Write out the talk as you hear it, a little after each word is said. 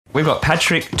We've got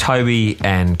Patrick, Toby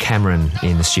and Cameron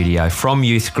in the studio from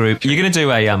Youth Group. You're going to do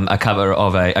a cover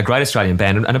of a great Australian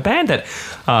band, and a band that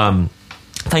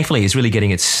thankfully is really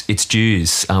getting its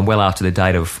dues well after the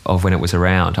date of when it was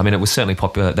around. I mean, it was certainly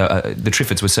popular. The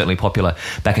Triffids were certainly popular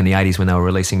back in the 80s when they were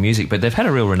releasing music, but they've had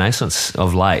a real renaissance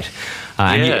of late.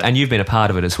 And you've been a part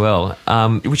of it as well.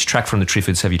 Which track from the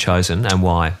Triffids have you chosen and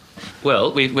why?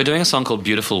 Well, we're doing a song called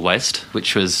Beautiful Waste,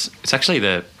 which it's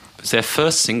actually it's their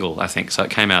first single, I think. So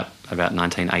it came out about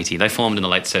 1980. They formed in the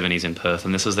late 70s in Perth,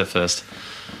 and this was their first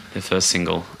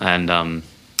single. And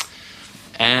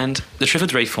the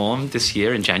Triffids reformed this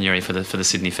year in January for the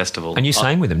Sydney Festival. And you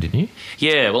sang with them, didn't you?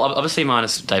 Yeah, well, obviously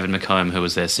minus David McComb, who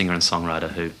was their singer and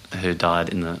songwriter, who died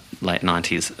in the late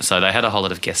 90s. So they had a whole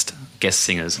lot of guest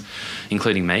singers,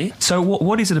 including me. So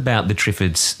what is it about the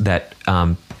Triffids that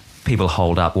people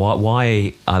hold up?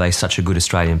 Why are they such a good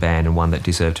Australian band and one that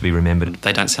deserve to be remembered?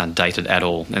 They don't sound dated at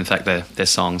all. In fact, their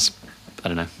songs, I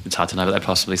don't know, it's hard to know, but they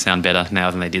possibly sound better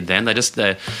now than they did then.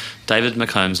 David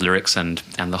McComb's lyrics and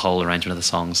the whole arrangement of the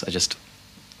songs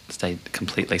they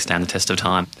completely stand the test of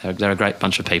time. They're a great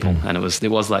bunch of people, and it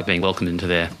was like being welcomed into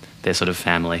their sort of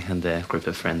family and their group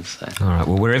of friends. So. All right,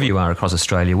 well, wherever you are across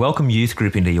Australia, welcome Youth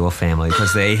Group into your family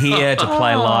because they're here to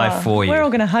play live for you. We're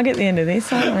all going to hug at the end of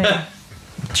this, aren't we?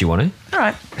 Do you want to? All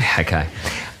right. Okay.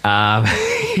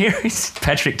 Here is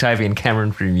Patrick, Toby and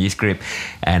Cameron from Youth Group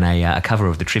and a cover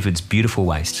of the Triffids' Beautiful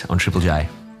Waste on Triple J.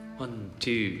 1,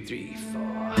 2, 3, 4.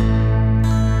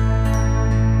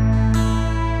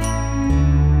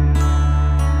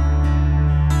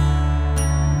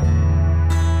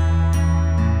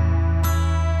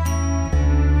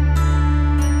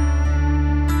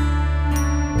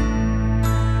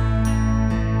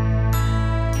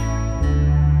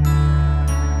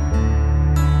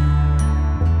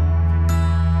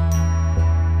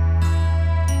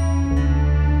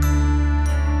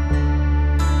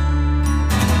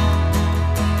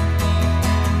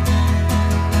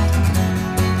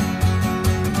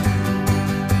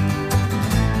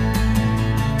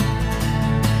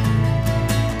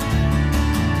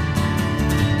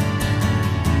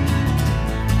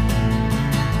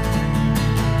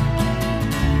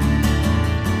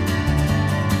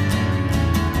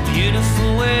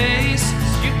 Beautiful waste,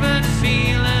 stupid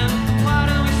feeling. Why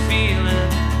do we feel it?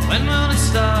 When will it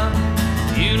stop?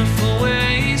 Beautiful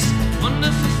waste,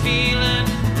 wonderful feeling.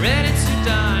 Ready to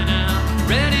die now,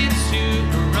 ready to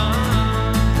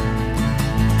run.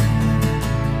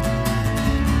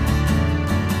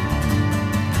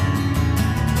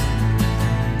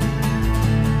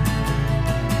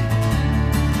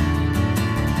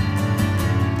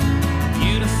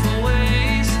 Beautiful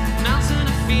waste, mountain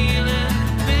of feeling.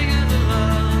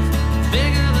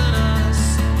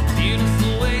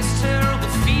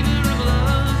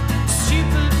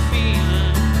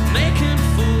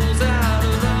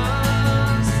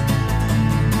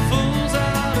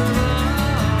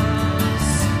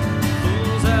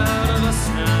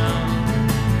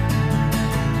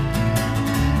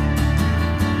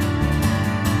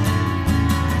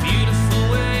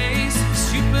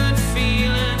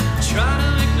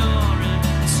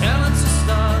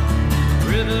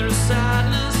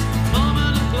 Sadness,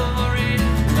 moment of glory,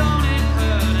 don't it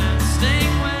hurt and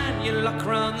sting when your luck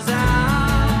runs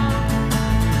out?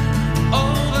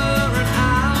 Over and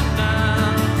out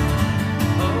now,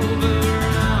 over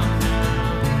and out now.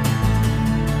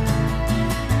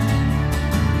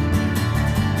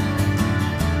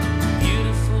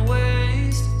 Beautiful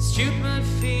waste, stupid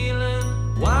feeling.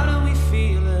 Why do we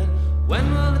feel it?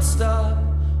 When will it stop?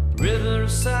 River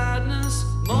of sadness.